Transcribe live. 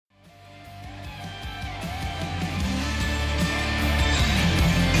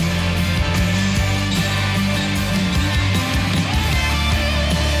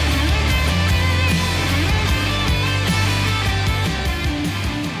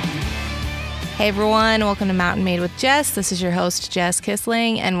Hey everyone, welcome to Mountain Made with Jess. This is your host, Jess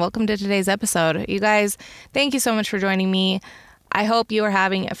Kissling, and welcome to today's episode. You guys, thank you so much for joining me. I hope you are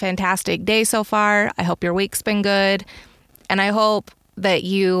having a fantastic day so far. I hope your week's been good, and I hope that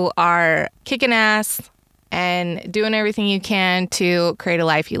you are kicking ass and doing everything you can to create a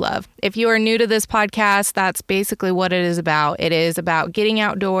life you love. If you are new to this podcast, that's basically what it is about. It is about getting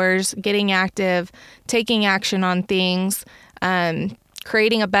outdoors, getting active, taking action on things,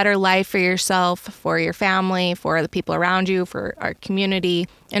 creating a better life for yourself, for your family, for the people around you, for our community,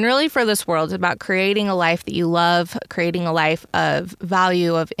 and really for this world. It's about creating a life that you love, creating a life of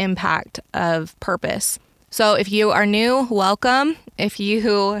value, of impact, of purpose. So if you are new, welcome. If you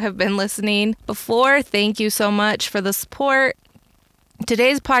have been listening before, thank you so much for the support.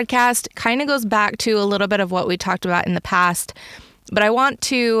 Today's podcast kind of goes back to a little bit of what we talked about in the past, but I want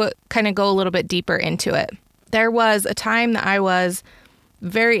to kind of go a little bit deeper into it. There was a time that I was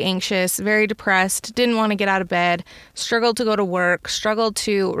very anxious, very depressed, didn't want to get out of bed, struggled to go to work, struggled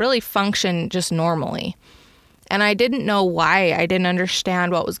to really function just normally. And I didn't know why. I didn't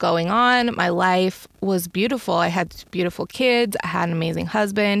understand what was going on. My life was beautiful. I had beautiful kids. I had an amazing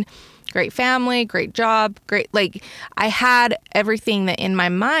husband, great family, great job, I had everything that in my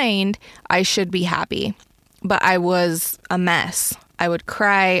mind I should be happy. But I was a mess. I would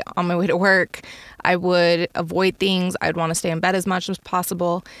cry on my way to work. I would avoid things. I'd want to stay in bed as much as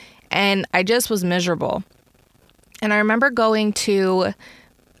possible. And I just was miserable. And I remember going to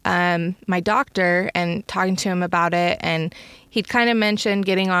my doctor and talking to him about it. And he'd kind of mentioned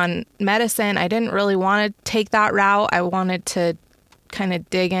getting on medicine. I didn't really want to take that route. I wanted to kind of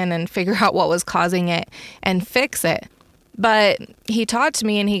dig in and figure out what was causing it and fix it. But he talked to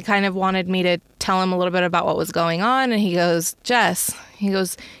me and he kind of wanted me to tell him a little bit about what was going on. And he goes, Jess,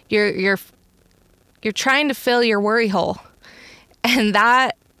 you're trying to fill your worry hole. And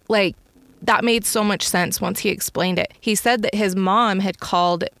that made so much sense once he explained it. He said that his mom had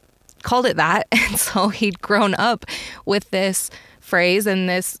called it that. And so he'd grown up with this phrase and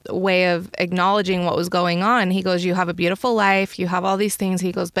this way of acknowledging what was going on. He goes, you have a beautiful life. You have all these things.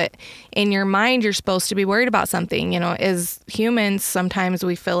 He goes, but in your mind, you're supposed to be worried about something. You know, as humans, sometimes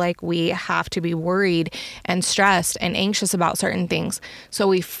we feel like we have to be worried and stressed and anxious about certain things. So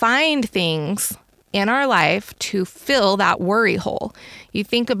we find things in our life to fill that worry hole. You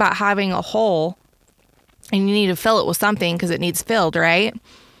think about having a hole and you need to fill it with something because it needs filled, right?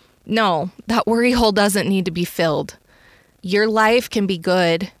 No, that worry hole doesn't need to be filled. Your life can be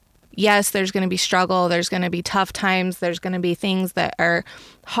good. Yes, there's going to be struggle. There's going to be tough times. There's going to be things that are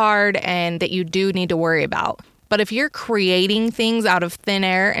hard and that you do need to worry about. But if you're creating things out of thin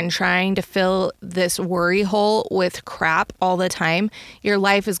air and trying to fill this worry hole with crap all the time, your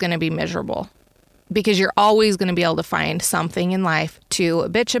life is going to be miserable. Because you're always going to be able to find something in life to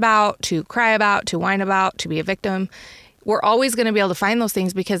bitch about, to cry about, to whine about, to be a victim. We're always going to be able to find those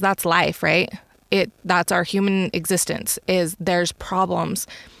things because that's life, right? That's our human existence, is there's problems.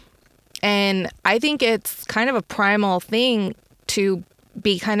 And I think it's kind of a primal thing to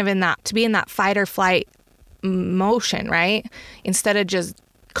be in that fight or flight motion, right? Instead of just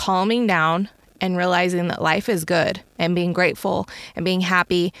calming down and realizing that life is good and being grateful and being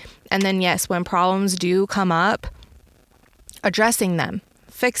happy. And then, yes, when problems do come up, addressing them,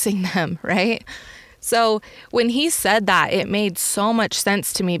 fixing them, right? So when he said that, it made so much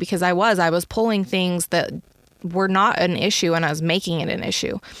sense to me because I was pulling things that were not an issue and I was making it an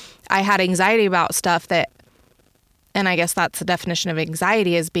issue. I had anxiety about stuff and I guess that's the definition of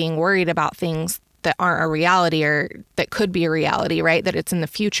anxiety, is being worried about things that aren't a reality or that could be a reality, right? That it's in the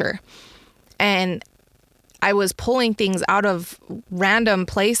future. And I was pulling things out of random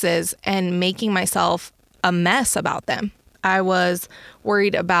places and making myself a mess about them. I was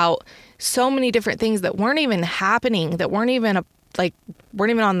worried about so many different things that weren't even happening, that weren't even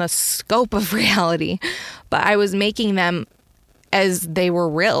on the scope of reality, but I was making them as they were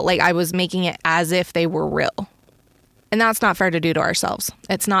real. I was making it as if they were real. And that's not fair to do to ourselves.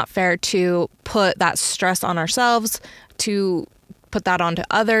 It's not fair to put that stress on ourselves, to put that onto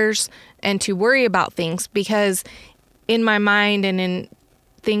others, and to worry about things, because in my mind and in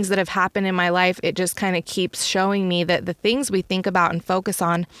things that have happened in my life, it just kind of keeps showing me that the things we think about and focus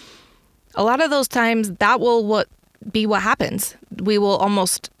on, a lot of those times that will be what happens. We will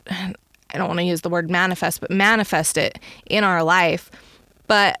almost, I don't want to use the word manifest, but manifest it in our life.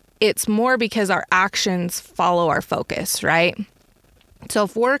 But it's more because our actions follow our focus, right? So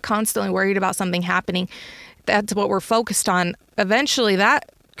if we're constantly worried about something happening, that's what we're focused on. Eventually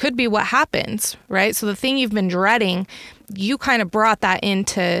that could be what happens, right? So the thing you've been dreading, you kind of brought that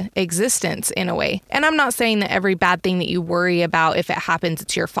into existence in a way. And I'm not saying that every bad thing that you worry about, if it happens,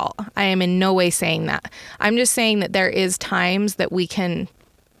 it's your fault. I am in no way saying that. I'm just saying that there is times that we can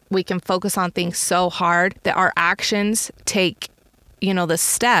focus on things so hard that our actions take, the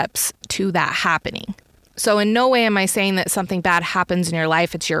steps to that happening. So in no way am I saying that something bad happens in your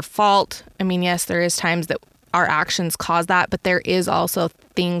life, it's your fault. I mean, yes, there is times that our actions cause that, but there is also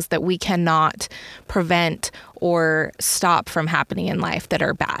things that we cannot prevent or stop from happening in life that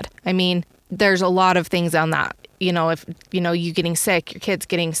are bad. I mean, there's a lot of things on that. If, you getting sick, your kids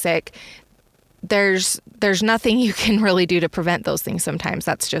getting sick, there's nothing you can really do to prevent those things sometimes.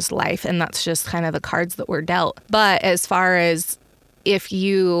 That's just life, and that's just kind of the cards that we're dealt. But as far as if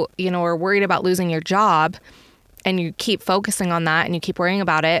you are worried about losing your job, and you keep focusing on that and you keep worrying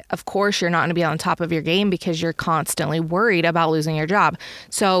about it, of course, you're not going to be on top of your game because you're constantly worried about losing your job.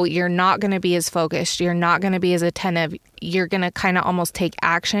 So you're not going to be as focused. You're not going to be as attentive. You're going to kind of almost take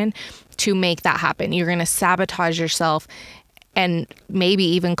action to make that happen. You're going to sabotage yourself and maybe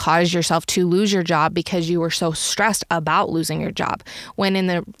even cause yourself to lose your job because you were so stressed about losing your job. When in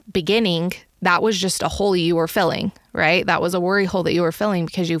the beginning, that was just a hole you were filling, right? That was a worry hole that you were filling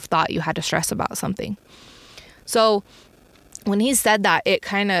because you thought you had to stress about something. So when he said that, it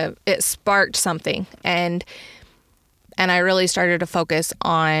sparked something, and I really started to focus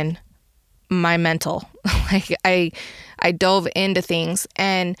on my mental. Like I dove into things,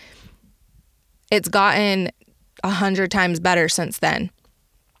 and it's gotten 100 times better since then.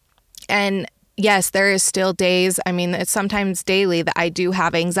 And yes, there is still days, it's sometimes daily that I do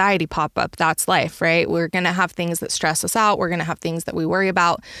have anxiety pop up. That's life, right? We're going to have things that stress us out. We're going to have things that we worry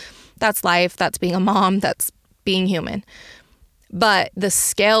about. That's life. That's being a mom. That's being human. But the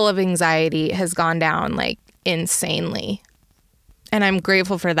scale of anxiety has gone down like insanely. And I'm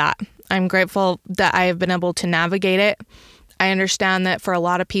grateful for that. I'm grateful that I have been able to navigate it. I understand that for a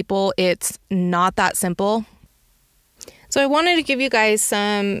lot of people, it's not that simple. So I wanted to give you guys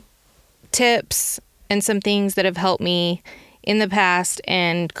some tips and some things that have helped me in the past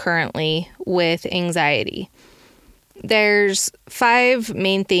and currently with anxiety. There's 5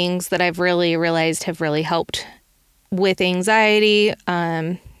 main things that I've really realized have really helped with anxiety,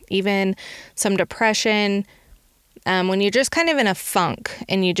 even some depression. When you're just kind of in a funk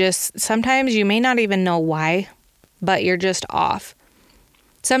and sometimes you may not even know why, but you're just off.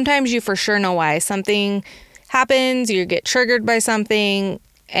 Sometimes you for sure know why. Something happens, you get triggered by something,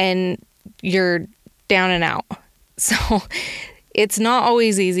 and you're down and out. So it's not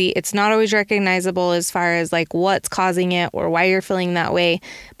always easy. It's not always recognizable as far as like what's causing it or why you're feeling that way.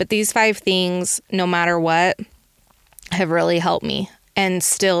 But these 5 things, no matter what, have really helped me and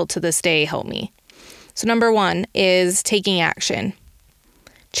still to this day help me. So number 1 is taking action.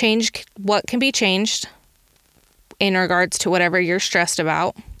 Change what can be changed in regards to whatever you're stressed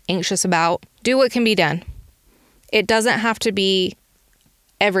about, anxious about. Do what can be done. It doesn't have to be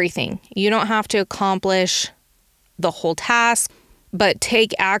everything. You don't have to accomplish the whole task, but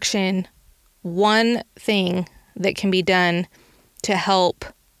take action. One thing that can be done to help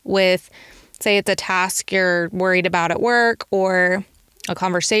with, say it's a task you're worried about at work or a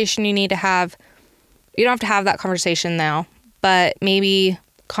conversation you need to have. You don't have to have that conversation now, but maybe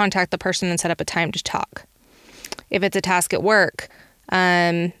contact the person and set up a time to talk. If it's a task at work,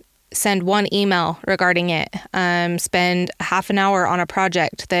 send one email regarding it. Spend half an hour on a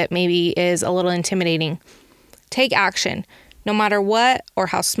project that maybe is a little intimidating. Take action. No matter what or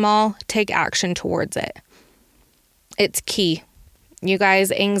how small, take action towards it. It's key. You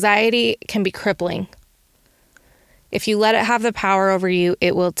guys, anxiety can be crippling. If you let it have the power over you,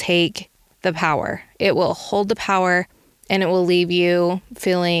 it will take the power. It will hold the power, and it will leave you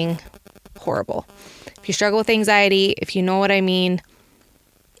feeling horrible. If you struggle with anxiety, if you know what I mean,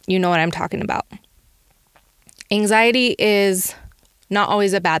 you know what I'm talking about. Anxiety is not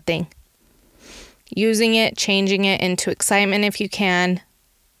always a bad thing. Using it, changing it into excitement if you can.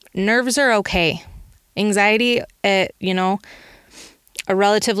 Nerves are okay. Anxiety at, a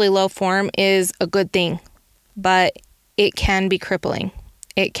relatively low form is a good thing, but it can be crippling.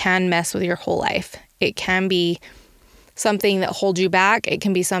 It can mess with your whole life. It can be something that holds you back. It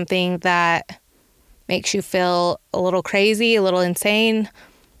can be something that makes you feel a little crazy, a little insane.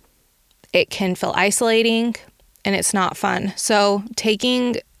 It can feel isolating, and it's not fun. So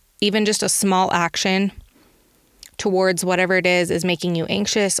taking even just a small action towards whatever it is making you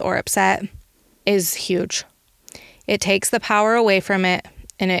anxious or upset is huge. It takes the power away from it,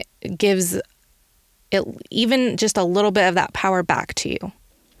 and it gives it even just a little bit of that power back to you.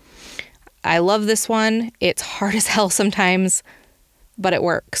 I love this one. It's hard as hell sometimes, but it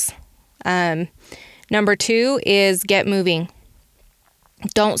works. Number 2 is get moving.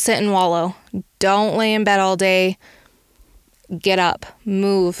 Don't sit and wallow. Don't lay in bed all day. Get up,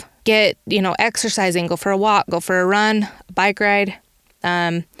 move, get, exercising, go for a walk, go for a run, a bike ride.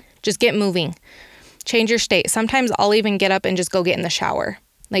 Just get moving. Change your state. Sometimes I'll even get up and just go get in the shower.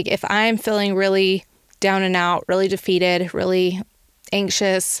 Like if I'm feeling really down and out, really defeated, really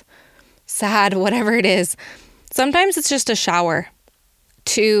anxious, sad, whatever it is, sometimes it's just a shower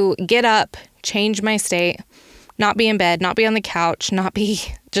to get up, change my state, not be in bed, not be on the couch, not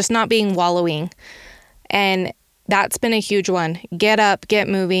being wallowing. And that's been a huge one. Get up, get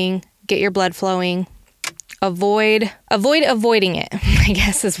moving, get your blood flowing. Avoid avoiding it, I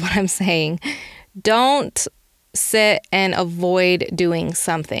guess is what I'm saying. Don't sit and avoid doing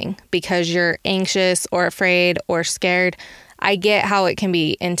something because you're anxious or afraid or scared. I get how it can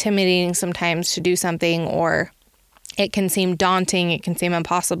be intimidating sometimes to do something, or it can seem daunting, it can seem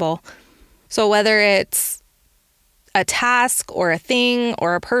impossible. So whether it's a task or a thing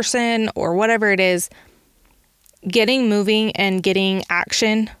or a person or whatever it is, getting moving and getting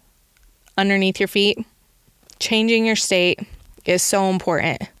action underneath your feet, changing your state is so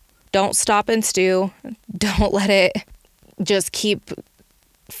important. Don't stop and stew. Don't let it just keep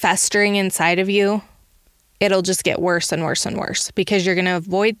festering inside of you. It'll just get worse and worse and worse because you're going to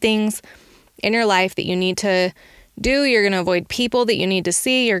avoid things in your life that you need to do. You're going to avoid people that you need to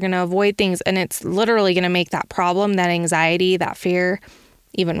see. You're going to avoid things, and it's literally going to make that problem, that anxiety, that fear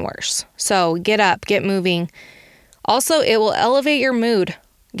even worse. So get up, get moving. Also, it will elevate your mood.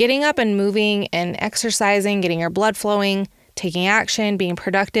 Getting up and moving and exercising, getting your blood flowing, taking action, being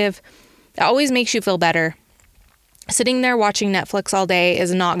productive, it always makes you feel better. Sitting there watching Netflix all day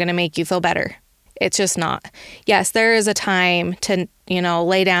is not going to make you feel better. It's just not. Yes, there is a time to,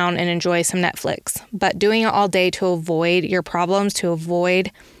 lay down and enjoy some Netflix, but doing it all day to avoid your problems, to avoid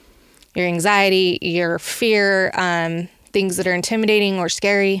your anxiety, your fear, things that are intimidating or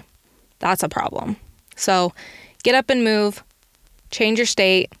scary, that's a problem. So get up and move, change your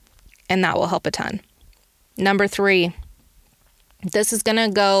state, and that will help a ton. Number 3, this is going to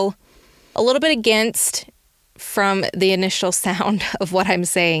go a little bit against from the initial sound of what I'm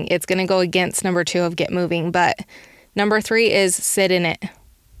saying. It's going to go against number 2 of get moving, but number 3 is sit in it.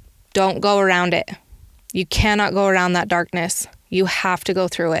 Don't go around it. You cannot go around that darkness. You have to go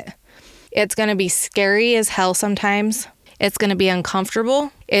through it. It's going to be scary as hell sometimes. It's going to be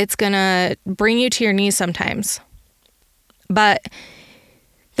uncomfortable. It's going to bring you to your knees sometimes. But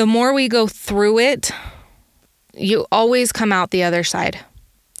the more we go through it, you always come out the other side.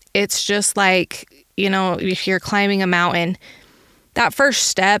 It's just like, if you're climbing a mountain, that first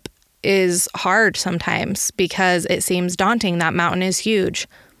step is hard sometimes because it seems daunting. That mountain is huge.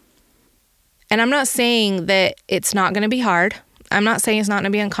 And I'm not saying that it's not going to be hard. I'm not saying it's not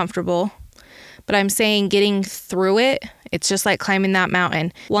going to be uncomfortable, but I'm saying getting through it, it's just like climbing that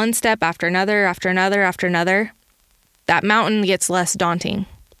mountain. One step after another, after another, after another, that mountain gets less daunting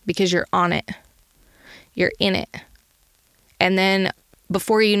because you're on it. You're in it. And then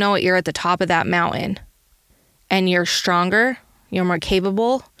before you know it, you're at the top of that mountain and you're stronger, you're more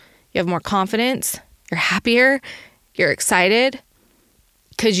capable, you have more confidence, you're happier, you're excited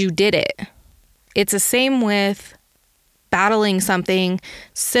because you did it. It's the same with battling something,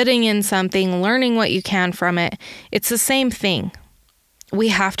 sitting in something, learning what you can from it. It's the same thing. We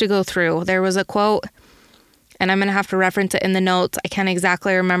have to go through. There was a quote, and I'm going to have to reference it in the notes. I can't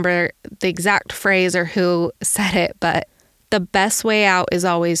exactly remember the exact phrase or who said it, but the best way out is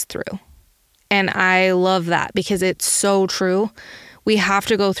always through. And I love that because it's so true. We have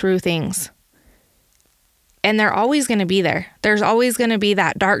to go through things. And they're always going to be there. There's always going to be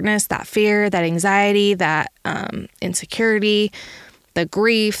that darkness, that fear, that anxiety, that insecurity, the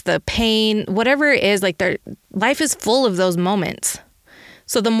grief, the pain, whatever it is. Like life is full of those moments.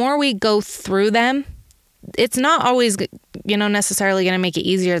 So the more we go through them, it's not always, necessarily going to make it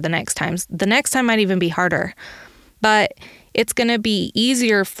easier the next time. The next time might even be harder. But it's going to be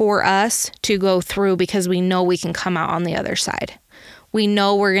easier for us to go through because we know we can come out on the other side. We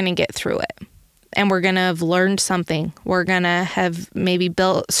know we're going to get through it. And we're going to have learned something. We're going to have maybe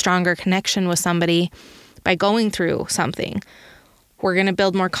built stronger connection with somebody by going through something. We're going to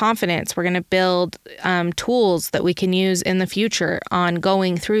build more confidence. We're going to build tools that we can use in the future on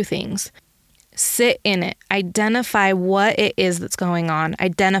going through things. Sit in it. Identify what it is that's going on.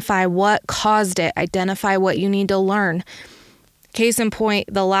 Identify what caused it. Identify what you need to learn. Case in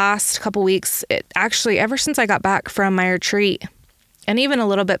point, the last couple weeks, ever since I got back from my retreat, and even a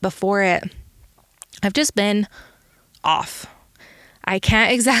little bit before it, I've just been off. I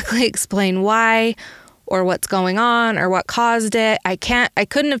can't exactly explain why or what's going on or what caused it. I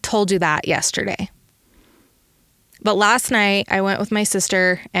couldn't have told you that yesterday. But last night I went with my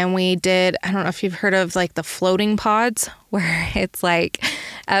sister and we did, I don't know if you've heard of like the floating pods, where it's like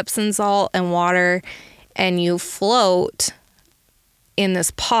Epsom salt and water and you float in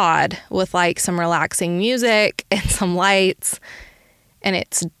this pod with like some relaxing music and some lights, and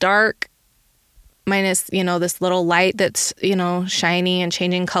it's dark minus, this little light that's, shiny and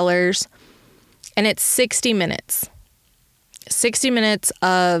changing colors. And it's 60 minutes. 60 minutes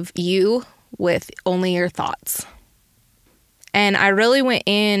of you with only your thoughts. And I really went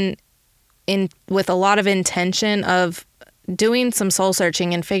in with a lot of intention of doing some soul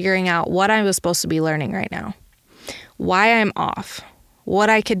searching and figuring out what I was supposed to be learning right now, why I'm off, what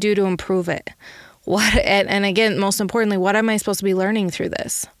I could do to improve it, and again, most importantly, what am I supposed to be learning through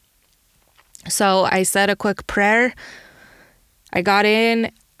this? So I said a quick prayer. I got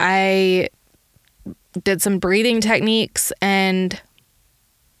in, I did some breathing techniques, and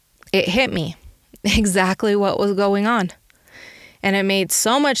it hit me exactly what was going on. And it made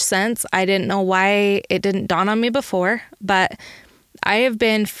so much sense. I didn't know why it didn't dawn on me before, but I have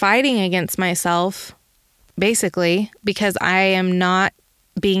been fighting against myself basically because I am not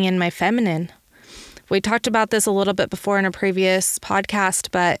being in my feminine. We talked about this a little bit before in a previous podcast,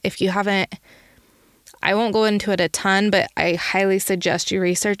 but if you haven't, I won't go into it a ton, but I highly suggest you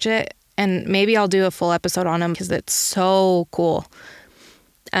research it. And maybe I'll do a full episode on them because it's so cool.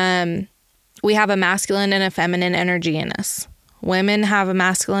 We have a masculine and a feminine energy in us. Women have a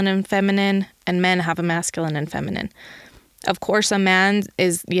masculine and feminine, and men have a masculine and feminine. Of course, a man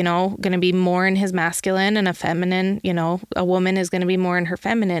is, going to be more in his masculine, and a feminine, a woman is going to be more in her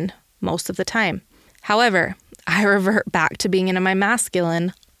feminine most of the time. However, I revert back to being in my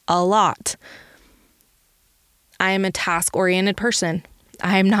masculine a lot. I am a task-oriented person.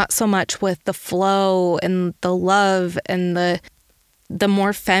 I am not so much with the flow and the love and the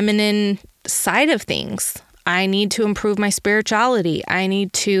more feminine side of things. I need to improve my spirituality. I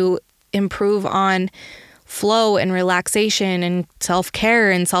need to improve on flow and relaxation and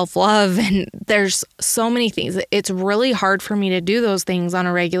self-care and self-love. And there's so many things. It's really hard for me to do those things on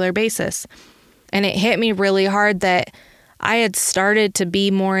a regular basis. And it hit me really hard that I had started to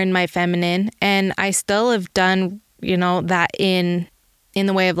be more in my feminine, and I still have done, that in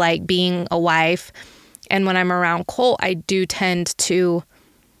the way of like being a wife. And when I'm around Colt, I do tend to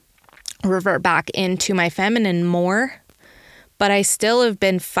revert back into my feminine more, but I still have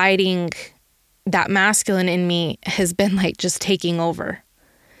been fighting. That masculine in me has been like just taking over.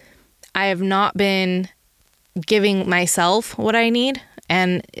 I have not been giving myself what I need,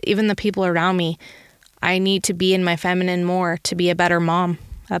 and even the people around me. I need to be in my feminine more to be a better mom,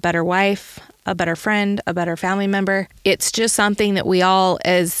 a better wife, a better friend, a better family member. It's just something that we all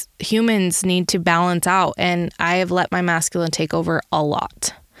as humans need to balance out, and I have let my masculine take over a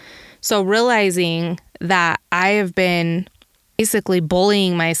lot. So realizing that I have been basically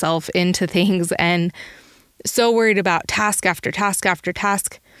bullying myself into things and so worried about task after task after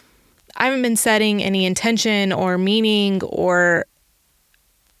task, I haven't been setting any intention or meaning or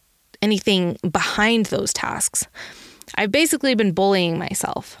anything behind those tasks. I've basically been bullying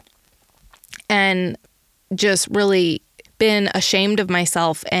myself and just really been ashamed of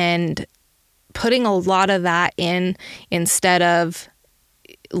myself and putting a lot of that in instead of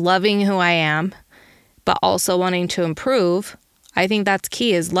loving who I am, but also wanting to improve. I think that's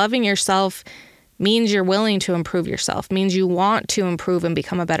key, is loving yourself means you're willing to improve yourself, means you want to improve and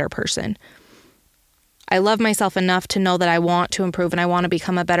become a better person. I love myself enough to know that I want to improve and I want to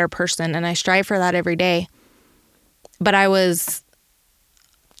become a better person, and I strive for that every day. But I was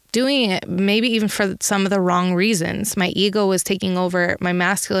doing it maybe even for some of the wrong reasons. My ego was taking over. My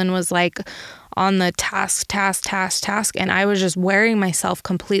masculine was like on the task, and I was just wearing myself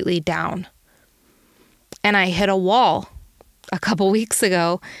completely down. And I hit a wall a couple weeks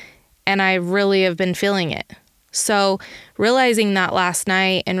ago, and I really have been feeling it. So realizing that last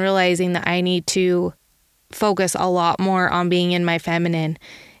night and realizing that I need to focus a lot more on being in my feminine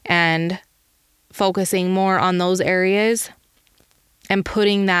and focusing more on those areas and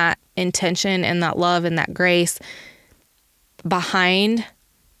putting that intention and that love and that grace behind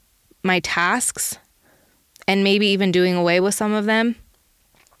my tasks, and maybe even doing away with some of them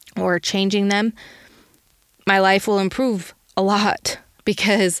or changing them, my life will improve a lot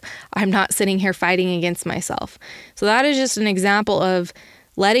because I'm not sitting here fighting against myself. So that is just an example of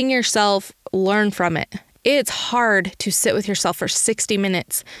letting yourself learn from it. It's hard to sit with yourself for 60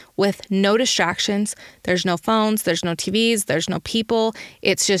 minutes with no distractions. There's no phones, there's no TVs, there's no people.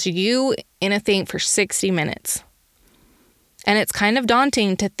 It's just you in a thing for 60 minutes. And it's kind of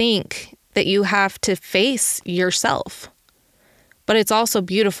daunting to think that you have to face yourself. But it's also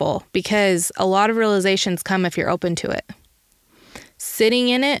beautiful because a lot of realizations come if you're open to it. Sitting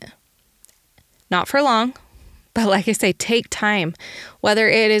in it, not for long, but like I say, take time. Whether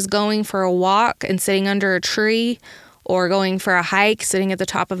it is going for a walk and sitting under a tree, or going for a hike, sitting at the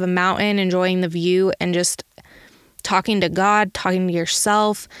top of a mountain, enjoying the view and just talking to God, talking to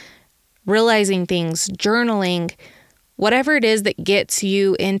yourself, realizing things, journaling, whatever it is that gets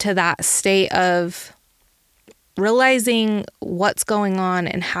you into that state of realizing what's going on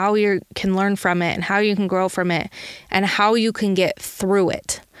and how you can learn from it and how you can grow from it and how you can get through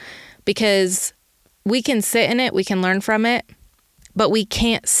it. Because we can sit in it, we can learn from it, but we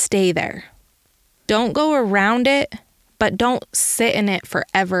can't stay there. Don't go around it, but don't sit in it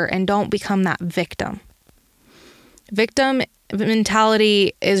forever and don't become that victim. Victim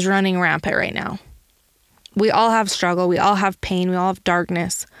mentality is running rampant right now. We all have struggle. We all have pain. We all have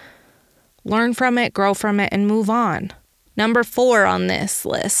darkness. Learn from it, grow from it, and move on. Number 4 on this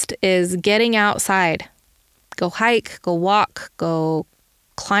list is getting outside. Go hike, go walk, go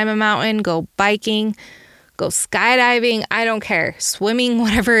climb a mountain, go biking, go skydiving. I don't care. Swimming,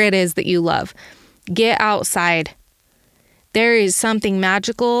 whatever it is that you love. Get outside. There is something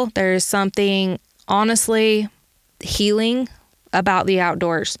magical. There is something, honestly, healing about the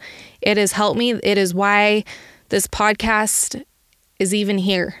outdoors. It has helped me. It is why this podcast is even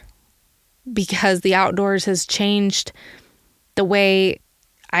here, because the outdoors has changed the way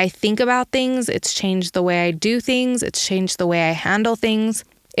I think about things. It's changed the way I do things. It's changed the way I handle things.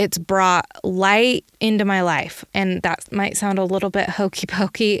 It's brought light into my life. And that might sound a little bit hokey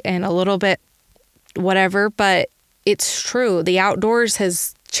pokey and a little bit whatever, but it's true. The outdoors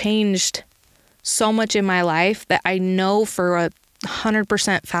has changed so much in my life that I know for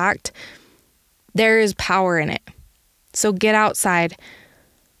 100% fact there is power in it. So get outside,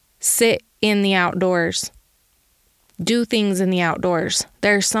 sit in the outdoors, do things in the outdoors.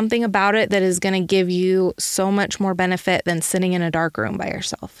 There's something about it that is going to give you so much more benefit than sitting in a dark room by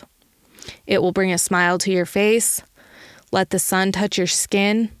yourself. It will bring a smile to your face. Let the sun touch your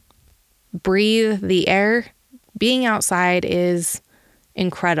skin. Breathe the air. Being outside is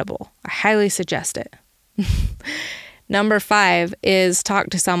incredible. I highly suggest it. Number 5 is talk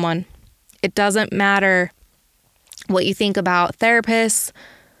to someone. It doesn't matter what you think about therapists.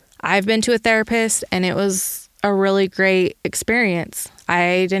 I've been to a therapist and it was a really great experience.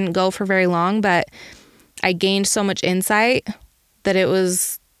 I didn't go for very long, but I gained so much insight that it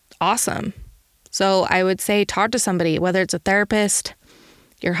was awesome. So I would say talk to somebody, whether it's a therapist,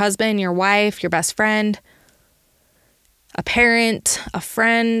 your husband, your wife, your best friend, a parent, a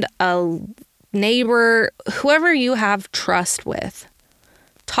friend, a neighbor, whoever you have trust with.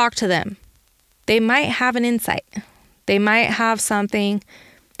 Talk to them. They might have an insight. They might have something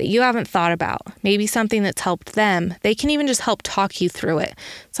that you haven't thought about. Maybe something that's helped them. They can even just help talk you through it.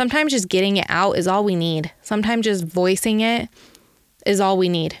 Sometimes just getting it out is all we need. Sometimes just voicing it is all we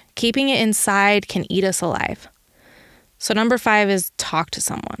need. Keeping it inside can eat us alive. So number 5 is talk to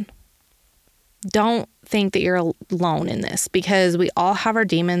someone. Don't think that you're alone in this, because we all have our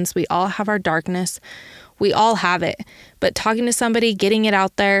demons. We all have our darkness. We all have it. But talking to somebody, getting it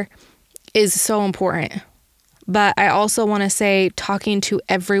out there is so important. But I also want to say talking to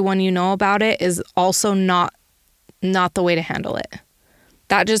everyone you know about it is also not the way to handle it.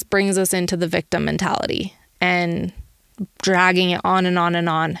 That just brings us into the victim mentality and dragging it on and on and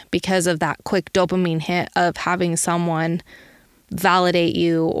on because of that quick dopamine hit of having someone validate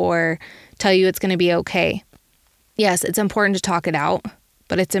you or tell you it's going to be okay. Yes, it's important to talk it out,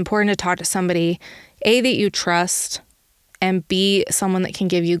 but it's important to talk to somebody, A, that you trust, and B, someone that can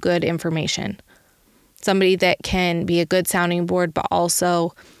give you good information. Somebody that can be a good sounding board, but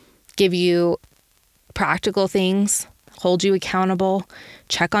also give you practical things, hold you accountable,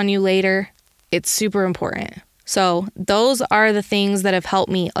 check on you later. It's super important. So those are the things that have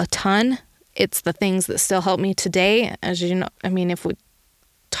helped me a ton. It's the things that still help me today. As you know, I mean, if we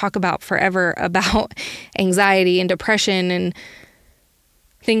talk about forever about anxiety and depression and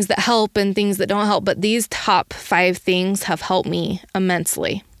things that help and things that don't help, but these top 5 things have helped me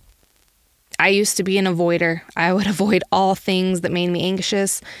immensely. I used to be an avoider. I would avoid all things that made me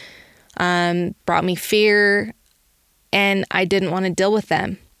anxious, brought me fear, and I didn't want to deal with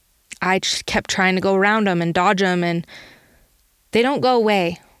them. I just kept trying to go around them and dodge them, and they don't go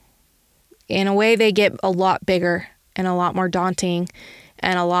away. In a way, they get a lot bigger and a lot more daunting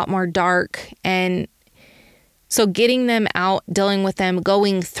and a lot more dark. And so getting them out, dealing with them,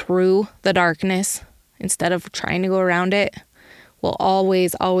 going through the darkness instead of trying to go around it will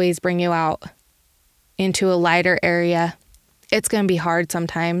always, always bring you out into a lighter area. It's going to be hard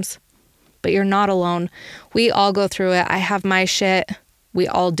sometimes, but you're not alone. We all go through it. I have my shit. We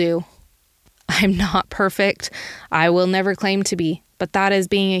all do. I'm not perfect. I will never claim to be, but that is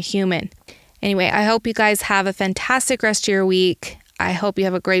being a human. Anyway, I hope you guys have a fantastic rest of your week. I hope you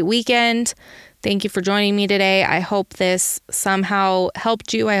have a great weekend. Thank you for joining me today. I hope this somehow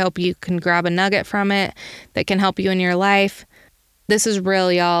helped you. I hope you can grab a nugget from it that can help you in your life. This is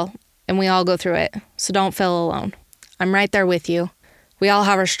real, y'all, and we all go through it. So don't feel alone. I'm right there with you. We all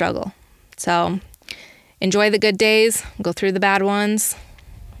have our struggle. So enjoy the good days. Go through the bad ones.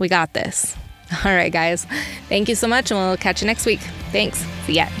 We got this. All right, guys. Thank you so much, and we'll catch you next week. Thanks.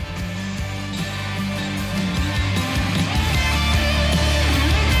 See ya.